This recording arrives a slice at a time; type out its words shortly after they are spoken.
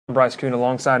Bryce Kuhn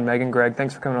alongside Meghan. Gregg,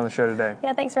 thanks for coming on the show today.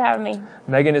 Yeah, thanks for having me.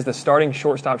 Meghan is the starting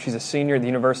shortstop. She's a senior at the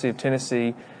University of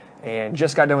Tennessee and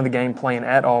just got done with the game playing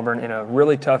at Auburn in a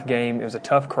really tough game. It was a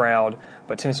tough crowd,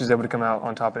 but Tennessee was able to come out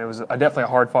on top, and it was definitely a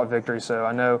hard-fought victory. So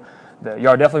I know that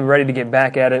y'all are definitely ready to get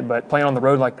back at it, but playing on the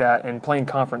road like that and playing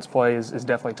conference play is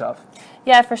definitely tough.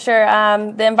 Yeah, for sure.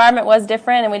 The environment was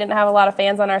different, and we didn't have a lot of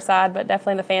fans on our side, but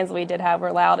definitely the fans we did have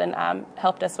were loud and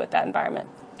helped us with that environment.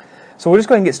 So we'll just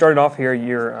go ahead and get started off here.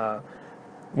 You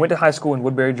went to high school in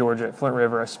Woodbury, Georgia, at Flint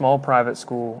River, a small private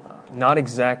school, not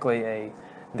exactly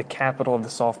the capital of the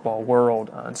softball world.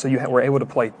 And so you were able to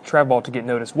play travel ball to get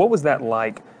noticed. What was that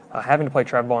like, having to play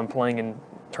travel ball and playing in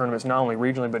tournaments not only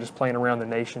regionally but just playing around the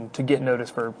nation to get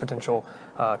noticed for potential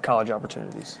college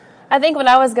opportunities? I think when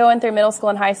I was going through middle school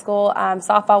and high school,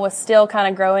 softball was still kind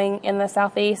of growing in the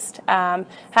Southeast. Had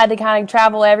to kind of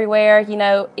travel everywhere,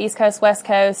 East Coast, West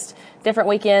Coast, different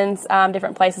weekends,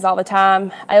 different places all the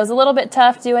time. It was a little bit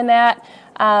tough doing that.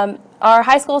 Our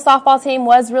high school softball team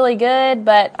was really good,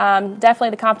 but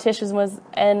definitely the competition was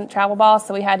in travel ball,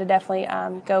 so we had to definitely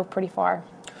go pretty far.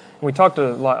 We talked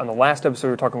a lot on the last episode.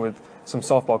 We were talking with some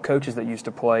softball coaches that used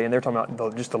to play, and they're talking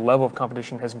about just the level of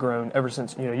competition has grown ever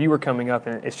since you were coming up,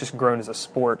 and it's just grown as a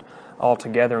sport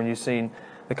altogether. And you've seen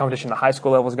the competition at the high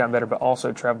school level has gotten better, but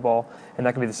also travel ball, and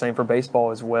that can be the same for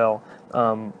baseball as well.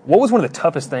 What was one of the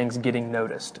toughest things getting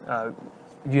noticed?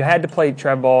 You had to play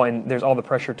travel ball, and there's all the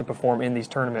pressure to perform in these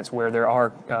tournaments where there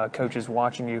are coaches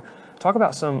watching you. Talk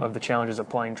about some of the challenges of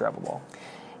playing travel ball.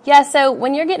 Yeah, so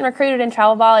when you're getting recruited in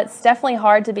travel ball, it's definitely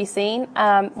hard to be seen.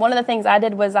 One of the things I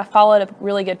did was I followed a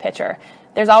really good pitcher.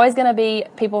 There's always going to be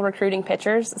people recruiting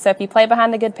pitchers, so if you play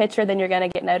behind a good pitcher, then you're going to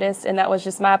get noticed, and that was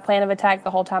just my plan of attack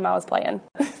the whole time I was playing.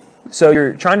 So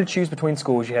you're trying to choose between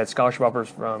schools. You had scholarship offers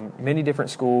from many different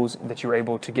schools that you were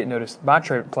able to get noticed by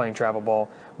playing travel ball.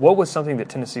 What was something that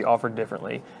Tennessee offered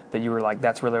differently that you were like,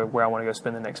 that's really where I want to go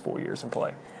spend the next 4 years and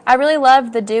play? I really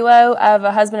loved the duo of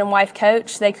a husband and wife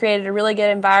coach. They created a really good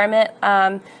environment.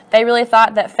 They really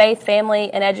thought that faith,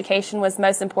 family, and education was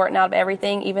most important out of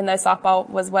everything, even though softball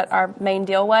was what our main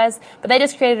deal was. But they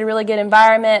just created a really good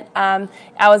environment. I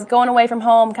was going away from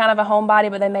home, kind of a homebody,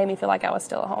 but they made me feel like I was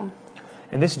still at home.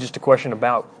 And this is just a question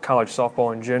about college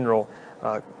softball in general.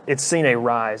 It's seen a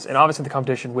rise, and obviously the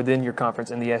competition within your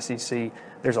conference in the SEC,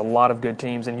 there's a lot of good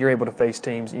teams, and you're able to face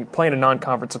teams. You playing a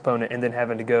non-conference opponent and then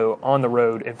having to go on the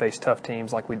road and face tough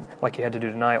teams like you had to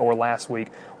do tonight or last week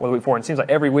or the week before. And it seems like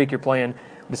every week you're playing,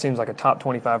 it seems like a top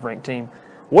 25 ranked team.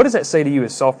 What does that say to you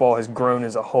as softball has grown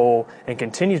as a whole and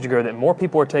continues to grow, that more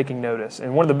people are taking notice?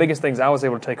 And one of the biggest things I was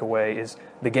able to take away is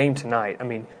the game tonight. I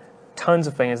mean, tons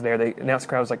of fans there. They announced the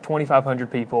crowd was like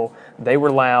 2,500 people. They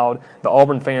were loud. The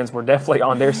Auburn fans were definitely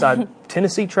on their side.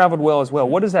 Tennessee traveled well as well.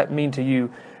 What does that mean to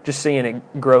you, just seeing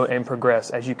it grow and progress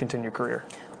as you continue your career?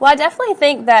 Well, I definitely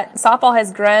think that softball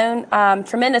has grown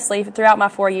tremendously throughout my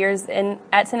 4 years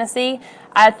at Tennessee.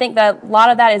 I think that a lot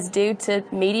of that is due to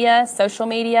media, social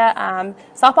media.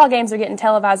 Softball games are getting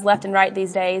televised left and right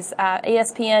these days.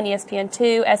 ESPN,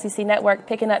 ESPN2, SEC Network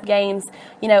picking up games,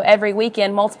 every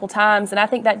weekend, multiple times. And I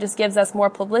think that just gives us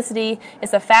more publicity.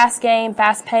 It's a fast game,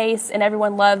 fast pace, and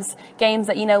everyone loves games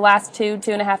that, last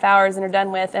 2.5 hours and are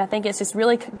done with. And I think it's just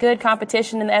really good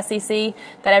competition in the SEC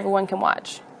that everyone can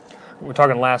watch. We were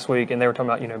talking last week, and they were talking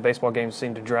about, baseball games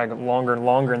seem to drag longer and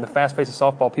longer, and the fast pace of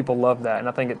softball, people love that, and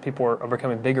I think that people are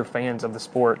becoming bigger fans of the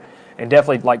sport, and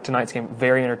definitely, like tonight's game,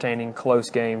 very entertaining,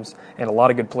 close games, and a lot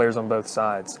of good players on both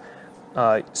sides.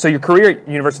 So your career at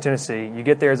University of Tennessee, you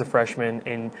get there as a freshman,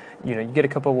 and, you get a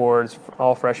couple awards,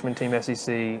 all freshman team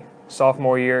SEC,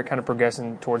 sophomore year, kind of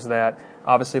progressing towards that.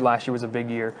 Obviously, last year was a big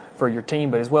year for your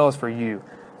team, but as well as for you.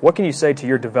 What can you say to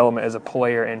your development as a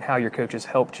player and how your coaches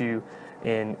helped you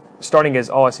in starting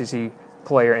as All-SEC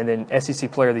player and then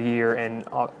SEC Player of the Year and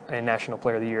National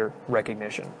Player of the Year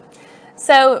recognition?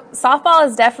 So softball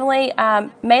is definitely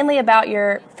mainly about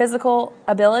your physical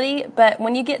ability, but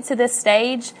when you get to this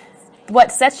stage,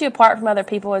 what sets you apart from other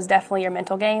people is definitely your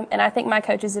mental game, and I think my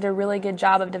coaches did a really good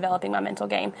job of developing my mental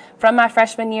game. From my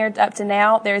freshman year up to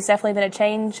now, there's definitely been a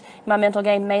change in my mental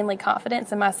game, mainly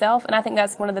confidence in myself, and I think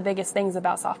that's one of the biggest things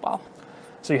about softball.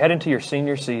 So you head into your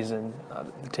senior season.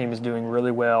 The team is doing really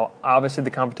well. Obviously,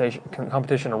 the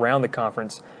competition around the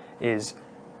conference is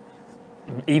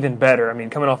even better. I mean,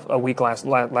 coming off a week last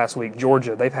week,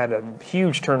 Georgia, they've had a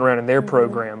huge turnaround in their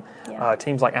program. Yeah.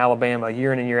 Teams like Alabama,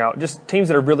 year in and year out, just teams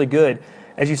that are really good.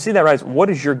 As you see that rise,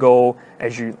 what is your goal,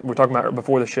 as you were talking about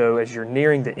before the show, as you're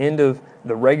nearing the end of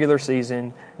the regular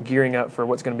season, gearing up for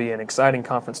what's going to be an exciting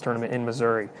conference tournament in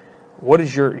Missouri? What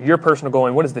is your personal goal,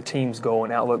 and what is the team's goal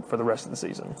and outlook for the rest of the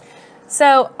season?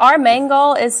 So our main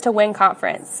goal is to win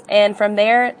conference, and from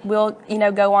there we'll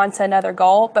go on to another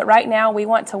goal. But right now we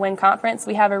want to win conference.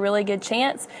 We have a really good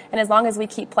chance, and as long as we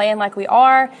keep playing like we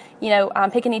are,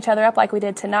 picking each other up like we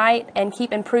did tonight, and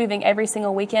keep improving every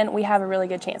single weekend, we have a really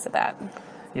good chance at that.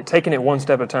 Taking it one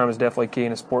step at a time is definitely key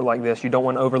in a sport like this. You don't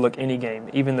want to overlook any game,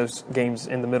 even those games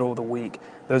in the middle of the week.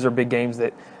 Those are big games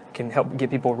that can help get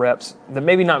people reps that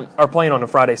maybe not are playing on a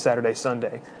Friday, Saturday,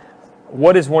 Sunday.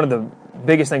 What is one of the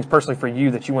biggest things personally for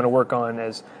you that you want to work on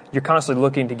as you're constantly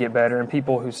looking to get better, and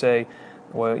people who say,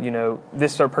 well,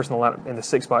 this person in the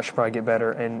 6th spot should probably get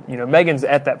better, and Meghan's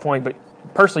at that point, but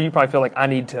personally you probably feel like I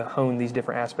need to hone these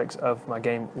different aspects of my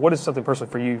game. What is something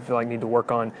personally for you feel like you need to work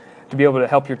on to be able to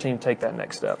help your team take that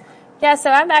next step? Yeah,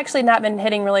 so I've actually not been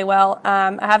hitting really well.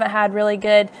 I haven't had really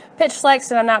good pitch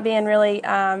selects, and I'm not being really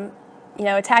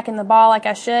attacking the ball like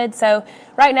I should. So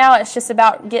right now it's just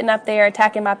about getting up there,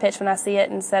 attacking my pitch when I see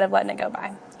it instead of letting it go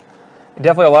by.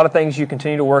 Definitely a lot of things you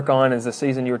continue to work on as the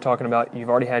season you were talking about. You've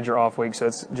already had your off week, so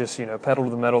it's just, pedal to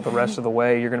the metal the rest of the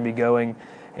way. You're going to be going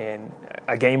and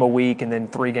a game a week and then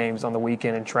 3 games on the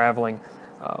weekend and traveling.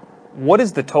 What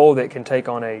is the toll that can take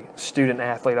on a student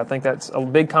athlete? I think that's a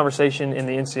big conversation in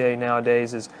the NCAA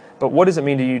nowadays but what does it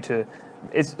mean to you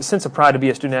it's a sense of pride to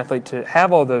be a student athlete, to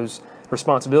have all those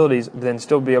responsibilities, but then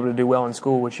still be able to do well in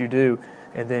school, which you do,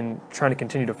 and then trying to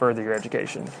continue to further your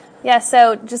education? Yeah,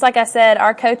 so just like I said,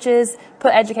 our coaches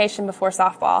put education before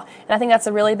softball, and I think that's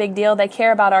a really big deal. They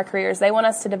care about our careers. They want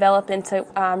us to develop into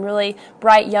really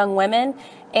bright young women,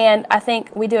 and I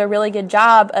think we do a really good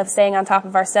job of staying on top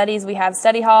of our studies. We have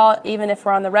study hall. Even if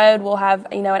we're on the road, we'll have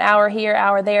an hour here,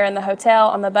 hour there, in the hotel,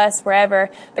 on the bus, wherever,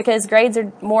 because grades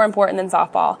are more important than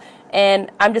softball.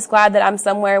 And I'm just glad that I'm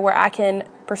somewhere where I can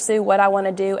pursue what I want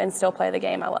to do and still play the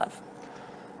game I love.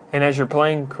 And as your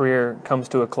playing career comes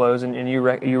to a close, and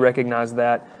you recognize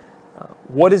that,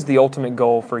 what is the ultimate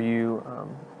goal for you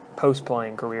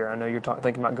post-playing career? I know you're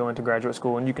thinking about going to graduate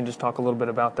school, and you can just talk a little bit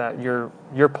about that,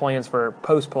 your plans for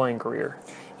post-playing career.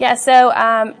 Yeah, so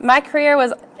my career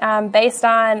was based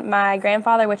on my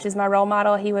grandfather, which is my role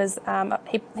model. He was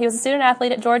he was a student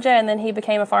athlete at Georgia, and then he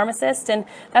became a pharmacist, and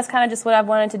that's kind of just what I've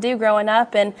wanted to do growing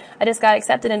up. And I just got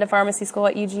accepted into pharmacy school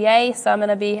at UGA, so I'm going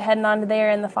to be heading on to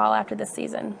there in the fall after this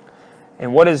season.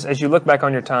 And as you look back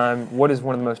on your time, what is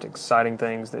one of the most exciting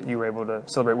things that you were able to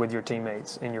celebrate with your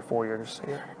teammates in your 4 years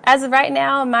here? As of right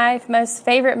now, my most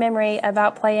favorite memory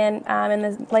about playing in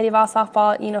the Lady Vol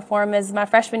softball uniform is my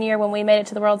freshman year when we made it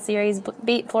to the World Series,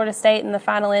 beat Florida State in the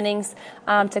final innings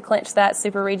to clinch that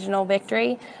super regional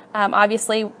victory.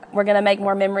 Obviously, we're going to make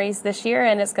more memories this year,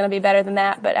 and it's going to be better than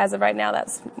that. But as of right now,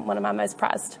 that's one of my most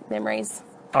prized memories.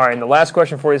 All right, and the last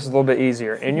question for you is a little bit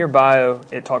easier. In your bio,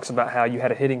 it talks about how you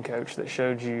had a hitting coach that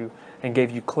showed you and gave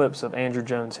you clips of Andrew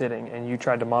Jones hitting, and you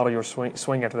tried to model your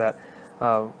swing after that.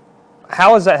 How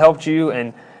has that helped you?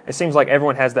 And it seems like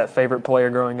everyone has that favorite player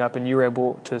growing up, and you were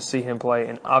able to see him play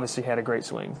and obviously had a great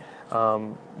swing.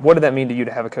 What did that mean to you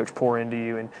to have a coach pour into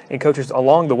you and coaches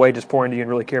along the way just pour into you and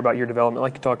really care about your development,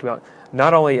 like you talked about,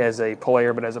 not only as a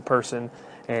player but as a person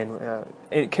and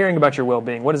caring about your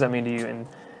well-being? What does that mean to you, and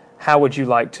how would you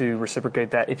like to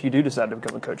reciprocate that if you do decide to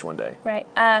become a coach one day? Right.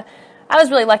 I was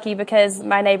really lucky because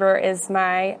my neighbor is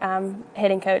my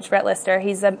hitting coach, Brett Lister.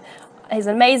 He's an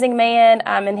amazing man,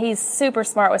 and he's super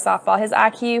smart with softball. His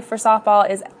IQ for softball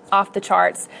is off the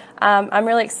charts. I'm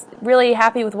really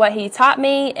happy with what he taught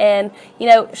me, and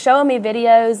showing me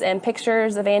videos and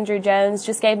pictures of Andrew Jones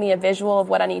just gave me a visual of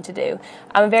what I need to do.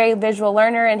 I'm a very visual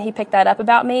learner, and he picked that up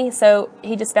about me, so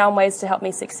he just found ways to help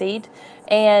me succeed.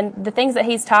 And the things that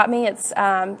he's taught me, it's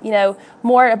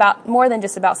more than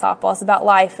just about softball. It's about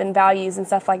life and values and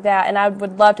stuff like that. And I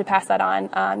would love to pass that on.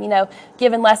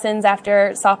 Giving lessons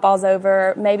after softball's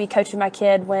over, maybe coaching my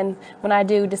kid when I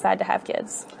do decide to have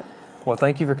kids. Well,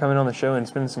 thank you for coming on the show and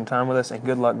spending some time with us, and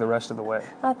good luck the rest of the way.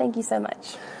 Oh, thank you so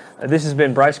much. This has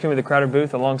been Bryce Coon with the Crowder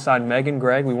Booth alongside Meghan,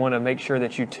 Gregg. We want to make sure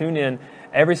that you tune in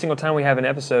every single time we have an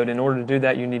episode. In order to do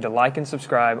that, you need to like and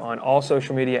subscribe on all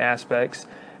social media aspects,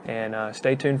 and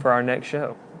stay tuned for our next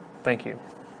show. Thank you.